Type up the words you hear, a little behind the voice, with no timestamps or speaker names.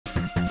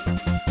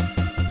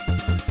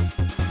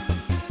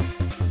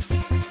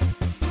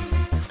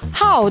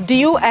How do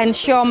you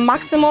ensure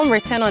maximum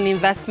return on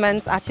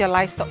investments at your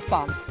livestock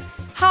farm?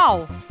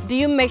 How do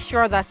you make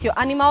sure that your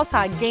animals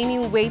are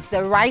gaining weight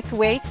the right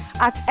way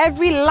at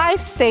every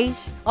life stage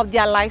of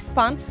their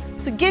lifespan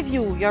to give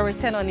you your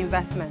return on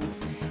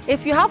investments?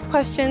 If you have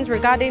questions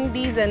regarding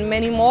these and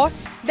many more,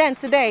 then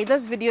today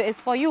this video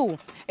is for you.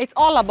 It's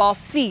all about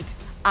feed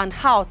and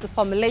how to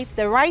formulate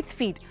the right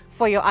feed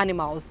for your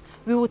animals.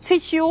 We will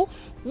teach you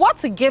what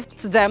to give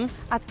to them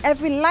at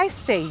every life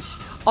stage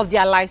of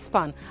their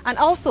lifespan. And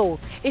also,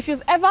 if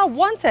you've ever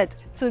wanted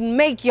to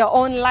make your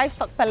own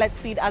livestock pellet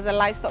feed as a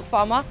livestock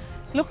farmer,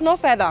 look no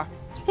further.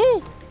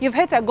 You've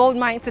hit a gold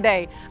mine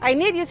today. I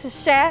need you to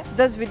share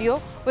this video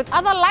with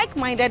other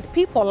like-minded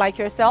people like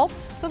yourself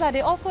so that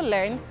they also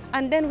learn,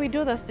 and then we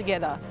do this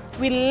together.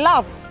 We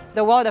love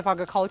the world of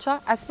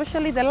agriculture,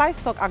 especially the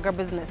livestock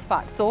agribusiness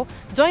part. So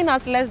join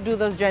us, let's do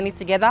this journey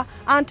together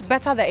and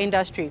better the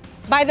industry.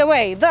 By the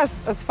way, this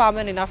is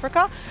Farming in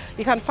Africa.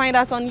 You can find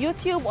us on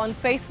YouTube, on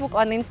Facebook,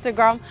 on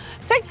Instagram,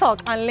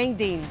 TikTok and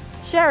LinkedIn,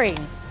 sharing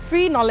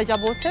free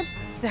knowledgeable tips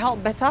to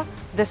help better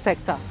the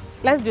sector.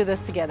 Let's do this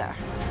together.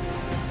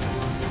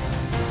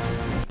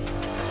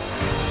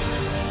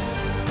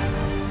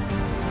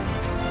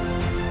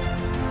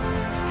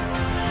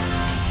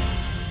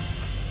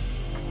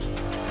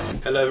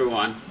 Hello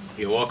everyone,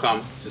 you're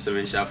welcome to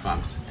Seven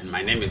Farms, and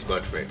my name is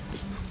Godfred.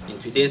 And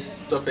today's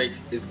topic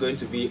is going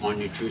to be on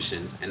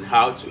nutrition and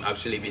how to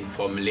actually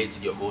formulate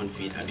your own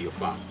feed at your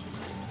farm.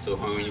 So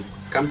when we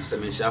come to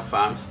Seven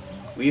Farms,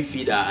 we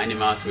feed our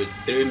animals with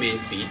three main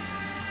feeds.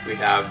 We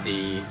have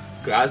the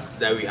grass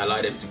that we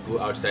allow them to go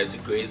outside to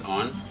graze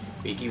on.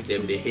 We give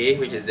them the hay,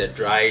 which is the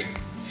dried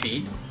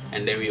feed,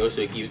 and then we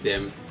also give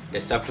them the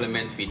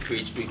supplement feed,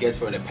 which we get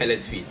from the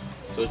pellet feed.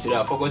 So today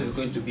our focus is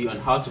going to be on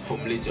how to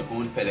formulate your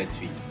own pellet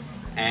feed.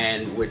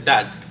 And with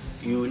that,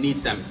 you need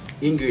some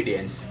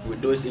ingredients. With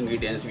those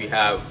ingredients,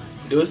 have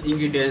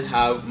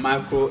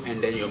macro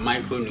and then your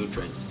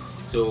micronutrients.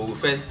 So we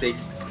first take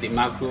the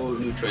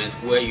macronutrients,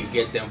 where you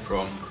get them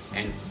from,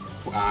 and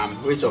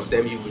which of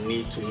them you will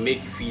need to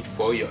make feed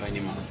for your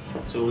animals.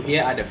 So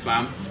here at the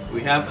farm,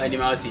 we have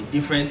animals in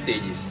different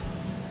stages.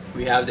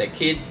 We have the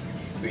kids,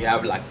 we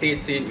have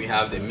lactating, we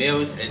have the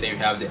males, and then we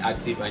have the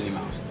active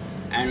animals.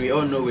 And we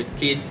all know with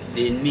kids,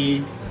 they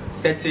need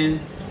certain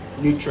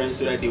nutrients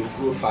so that they will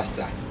grow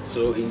faster.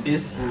 So in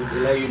this, we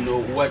will let you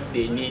know what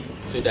they need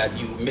so that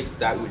you mix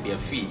that with their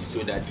feed so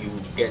that you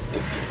get the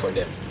feed for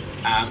them.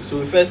 So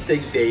we first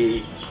take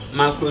the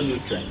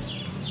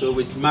macronutrients. So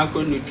with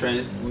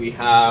macronutrients, we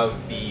have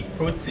the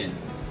protein.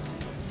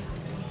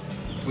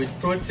 With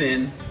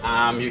protein,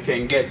 you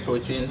can get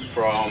protein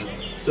from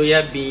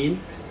soya bean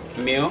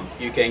meal.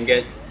 You can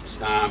get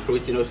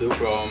protein also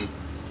from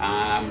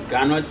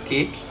groundnut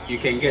cake. You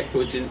can get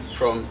protein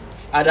from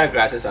other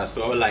grasses as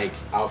well, like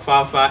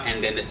alfalfa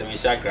and then the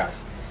sementia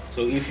grass.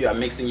 So if you are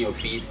mixing your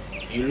feed,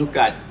 you look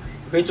at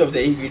which of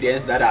the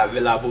ingredients that are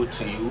available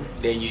to you,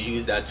 then you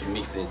use that to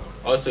mix it.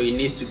 Also, it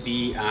needs to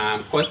be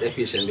cost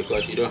efficient,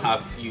 because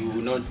you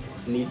will not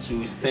need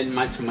to spend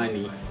much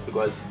money,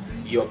 because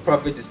your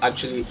profit is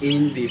actually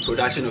in the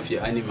production of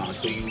your animals.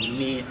 So you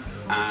need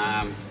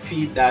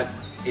feed that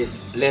is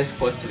less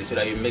costly so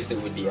that you mix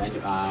it with the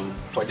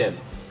for them.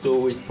 So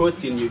with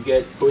protein, you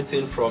get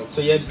protein from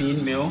soya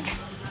bean meal.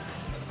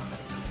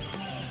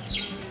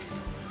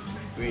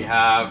 We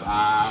have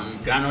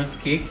groundnut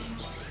cake.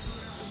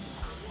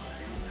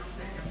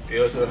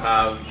 We also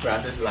have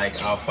grasses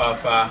like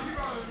alfalfa,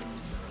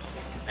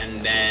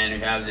 and then we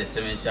have the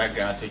sementia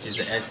grass, which is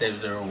the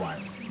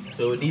SF01.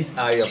 So these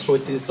are your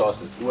protein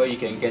sources where you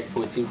can get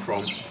protein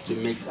from to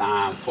mix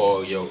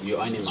for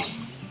your animals.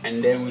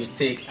 And then we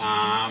take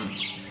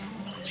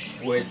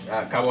with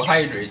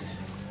carbohydrates.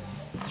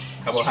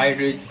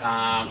 Carbohydrates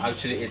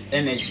actually is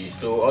energy,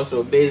 so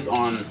also based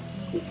on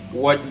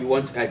what you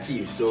want to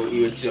achieve. So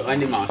it's your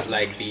animals,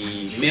 like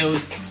the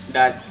males,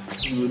 that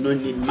you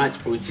don't need much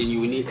protein,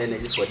 you need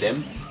energy for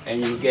them,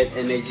 and you get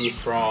energy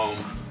from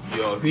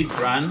your wheat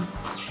bran,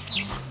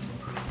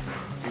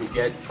 you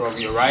get from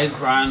your rice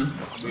bran.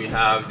 We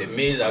have the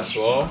maize as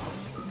well,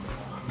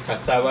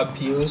 cassava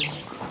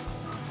peels,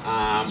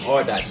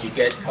 all that, you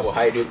get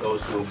carbohydrate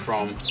also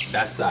from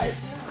that side.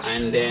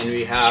 And then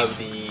we have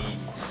the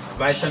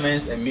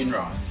vitamins and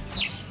minerals.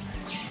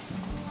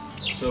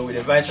 So with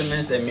the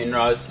vitamins and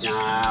minerals,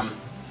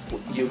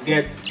 you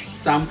get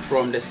some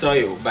from the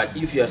soil, but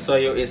if your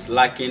soil is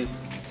lacking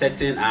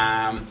certain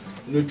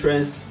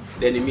nutrients,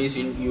 then it means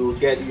you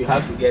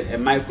have to get a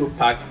micro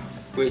pack,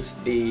 which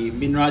the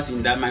minerals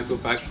in that micro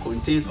pack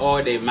contains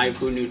all the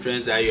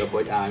micronutrients that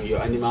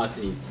your animals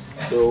need.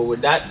 So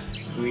with that,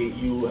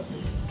 you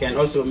can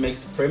also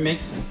mix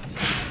premix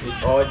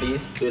with all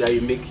this so that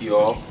you make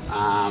your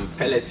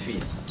pellet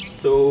feed.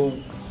 So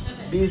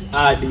these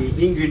are the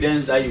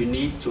ingredients that you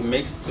need to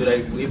mix so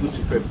that you're able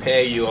to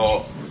prepare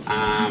your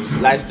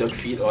livestock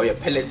feed or your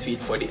pellet feed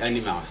for the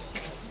animals.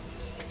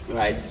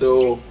 Right,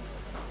 so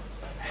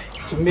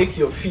to make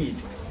your feed,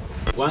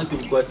 once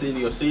you've gotten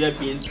your soya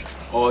bean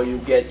or you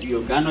get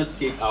your groundnut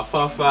cake,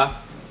 alfalfa,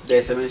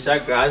 the sementia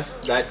grass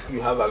that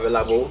you have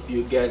available,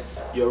 you get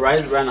your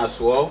rice bran as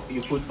well,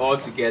 you put all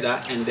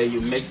together and then you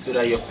mix so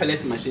that your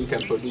pellet machine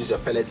can produce your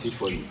pellet feed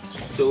for you.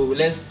 So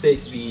let's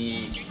take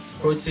the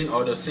protein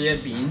or the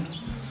soya bean.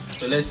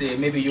 So let's say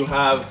maybe you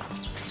have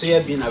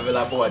soya bean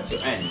available at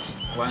your end.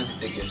 Once you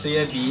take your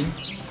soya bean,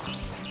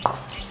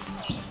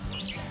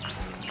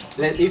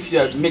 if you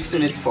are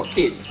mixing it for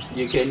kids,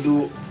 you can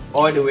do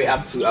all the way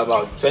up to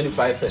about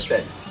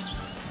 25%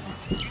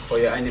 for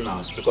your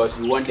animals because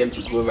you want them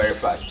to grow very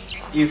fast.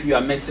 If you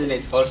are mixing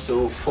it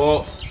also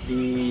for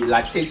the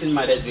lactating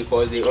mothers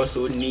because they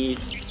also need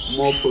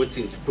more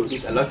protein to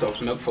produce a lot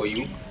of milk for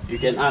you, you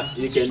can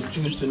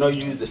choose to not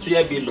use the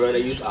soya bean but rather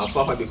use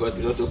alfalfa because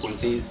it also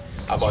contains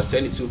about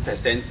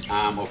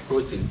 22% of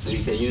protein, so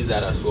you can use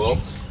that as well.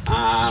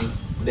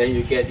 Then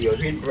you get your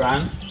wheat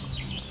bran,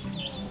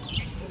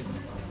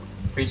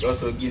 which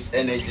also gives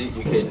energy.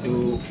 You can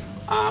do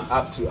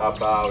up to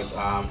about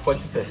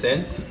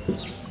 40%.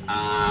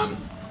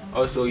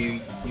 Also you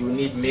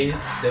need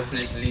maize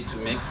definitely to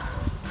mix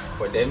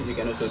for them. You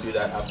can also do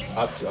that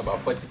up to about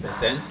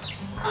 40%.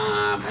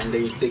 And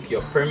then you take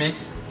your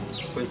premix,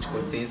 which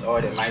contains all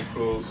the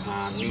micro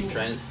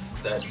nutrients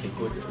that the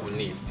goats will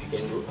need. You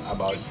can do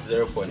about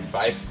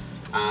 0.5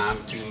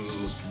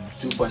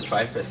 to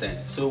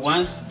 2.5%. So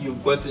once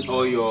you've gotten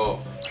all your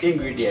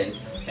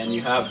ingredients and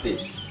you have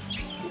this,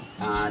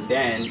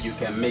 then you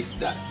can mix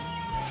that.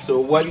 So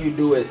what you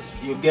do is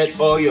you get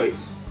all your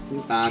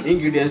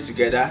ingredients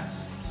together,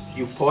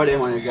 you pour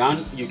them on the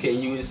ground. You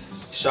can use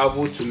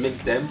shovel to mix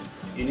them.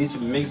 You need to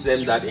mix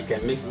them that it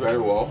can mix very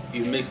well.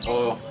 You mix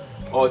all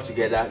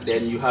together,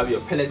 then you have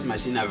your pellet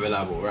machine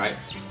available, right?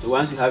 So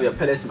once you have your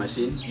pellet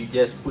machine, you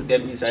just put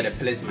them inside the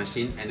pellet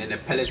machine and then the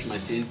pellet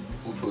machine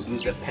will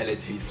produce the pellet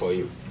feed for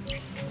you.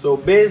 So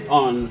based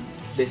on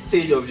the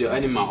stage of your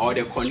animal or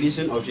the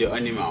condition of your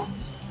animal,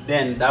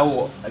 then that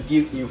will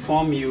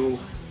inform you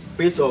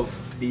which of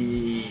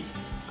the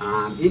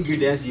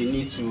ingredients you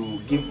need to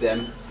give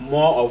them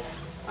more of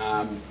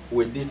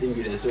with these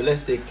ingredients. So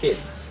let's take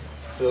kids.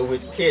 So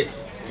with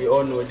kids, we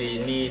all know they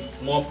need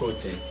more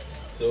protein.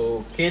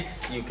 So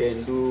kids, you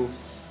can do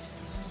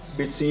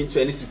between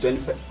 20 to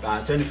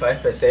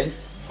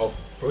 25% of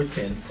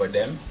protein for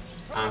them,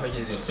 which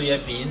is your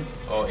soya bean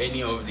or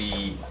any of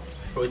the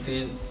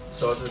protein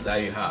sources that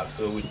you have.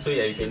 So with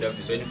soya, you can do up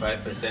to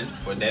 25%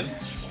 for them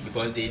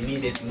because they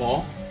need it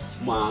more.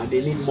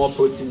 They need more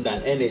protein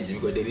than energy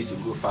because they need to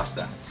grow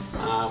faster.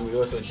 We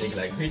also take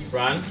like wheat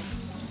bran.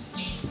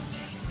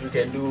 You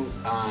can do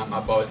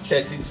about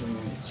 30 to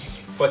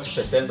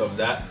 40% of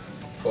that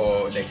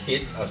for the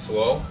kids as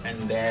well. And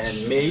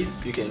then maize,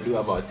 you can do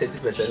about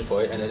 30%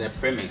 for it. And then the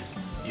premix,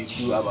 you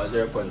do about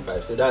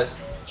 0.5. So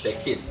that's the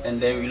kids.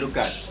 And then we look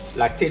at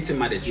lactating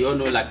mothers. We all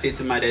know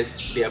lactating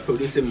mothers, they are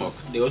producing milk.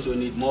 They also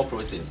need more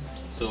protein.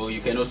 So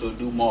you can also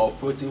do more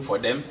protein for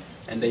them.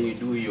 And then you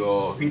do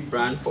your wheat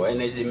bran for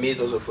energy, maize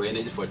also for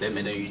energy for them,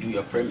 and then you do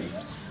your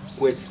premix.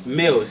 With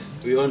males,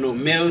 we all know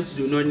males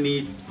do not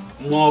need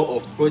more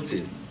of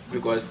protein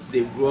because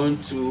they've grown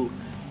to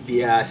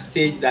their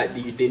stage that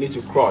they need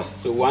to cross.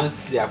 So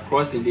once they are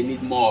crossing, they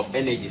need more of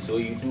energy. So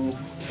you do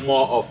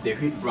more of the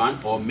wheat bran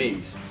or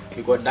maize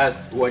because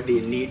that's what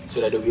they need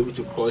so that they'll be able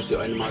to cross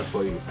your animals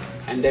for you.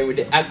 And then with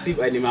the active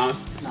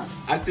animals,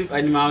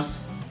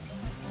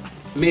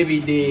 maybe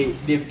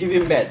they've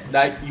given birth,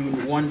 that you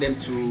want them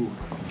to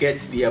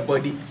get their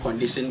body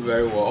conditioned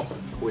very well.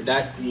 With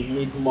that, you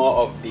need more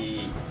of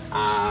the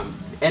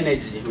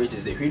energy, which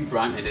is the wheat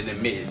bran and then the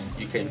maize.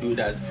 You can do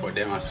that for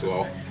them as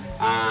well.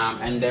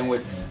 And then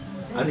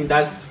I think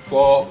that's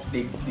for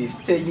the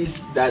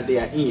stages that they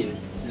are in.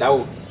 That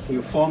will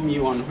inform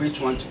you on which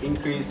one to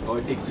increase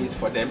or decrease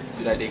for them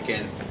so that they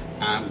can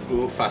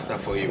grow faster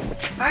for you.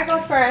 Hi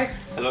Godfred.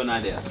 Hello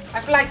Nadia.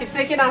 I feel like you've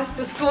taken us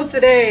to school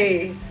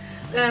today.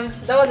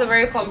 That was a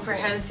very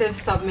comprehensive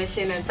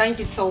submission and thank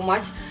you so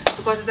much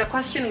because it's a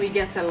question we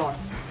get a lot.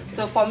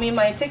 So for me,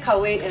 my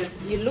takeaway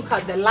is you look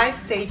at the life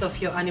stage of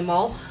your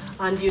animal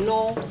and you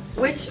know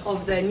which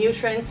of the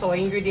nutrients or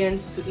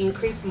ingredients to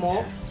increase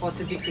more or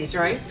to decrease,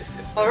 right?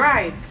 Yes. All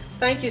right.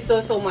 Thank you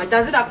so much.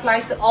 Does it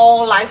apply to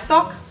all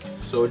livestock?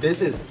 So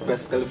this is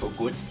specifically for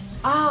goats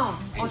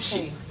and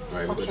sheep,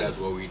 right? Because that's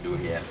what we do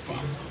here at the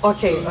farm.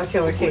 Okay.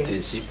 For goats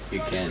and sheep, you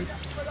can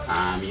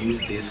use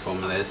these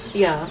formulas,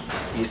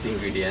 these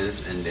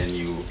ingredients, and then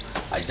you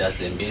adjust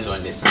them based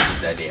on the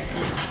stage that they are in,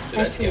 so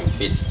that it can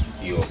fit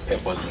your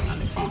purpose on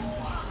the farm.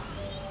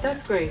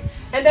 That's great.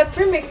 And the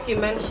premix you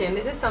mentioned,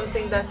 is it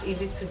something that's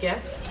easy to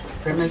get?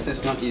 Premix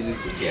is not easy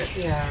to get.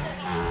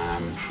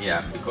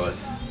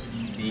 Because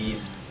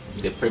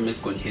the premix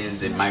contains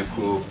the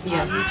micro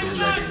nutrients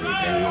that they need,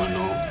 and we all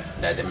know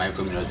that the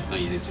micro minerals is not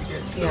easy to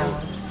get.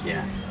 So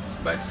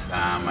but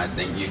I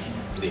think if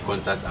they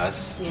contact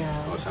us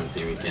or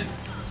something, we can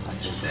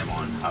assist them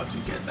on how to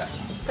get that.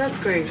 That's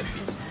great.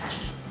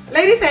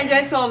 Ladies and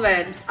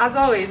gentlemen, as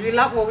always, we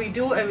love what we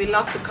do and we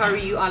love to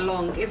carry you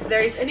along. If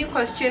there is any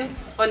question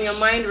on your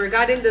mind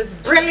regarding this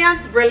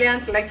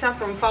brilliant lecture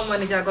from Farm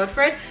Manager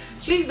Godfred,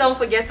 please don't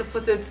forget to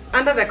put it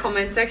under the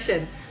comment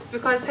section.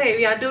 because hey,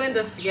 we are doing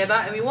this together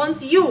and we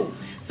want you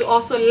to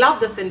also love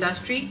this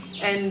industry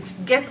and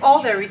get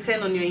all the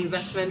return on your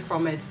investment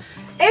from it.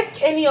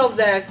 If any of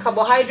the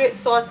carbohydrate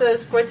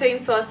sources, protein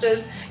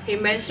sources he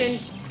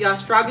mentioned, you are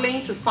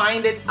struggling to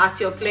find it at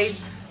your place,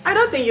 I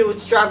don't think you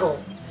would struggle.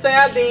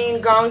 Soya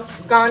bean,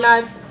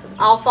 groundnuts,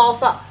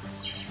 alfalfa,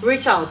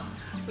 reach out.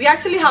 We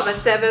actually have a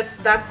service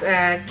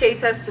that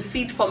caters to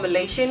feed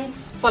formulation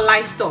for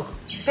livestock,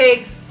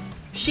 pigs,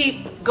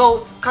 sheep,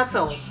 goats,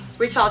 cattle.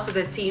 Reach out to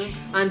the team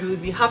and we'll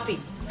be happy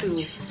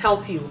to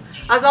help you.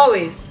 As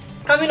always,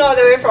 coming all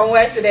the way from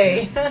where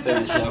today?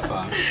 Seven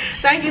Farms.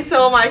 Thank you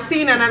so much. See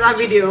you in another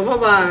video.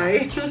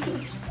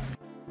 Bye-bye.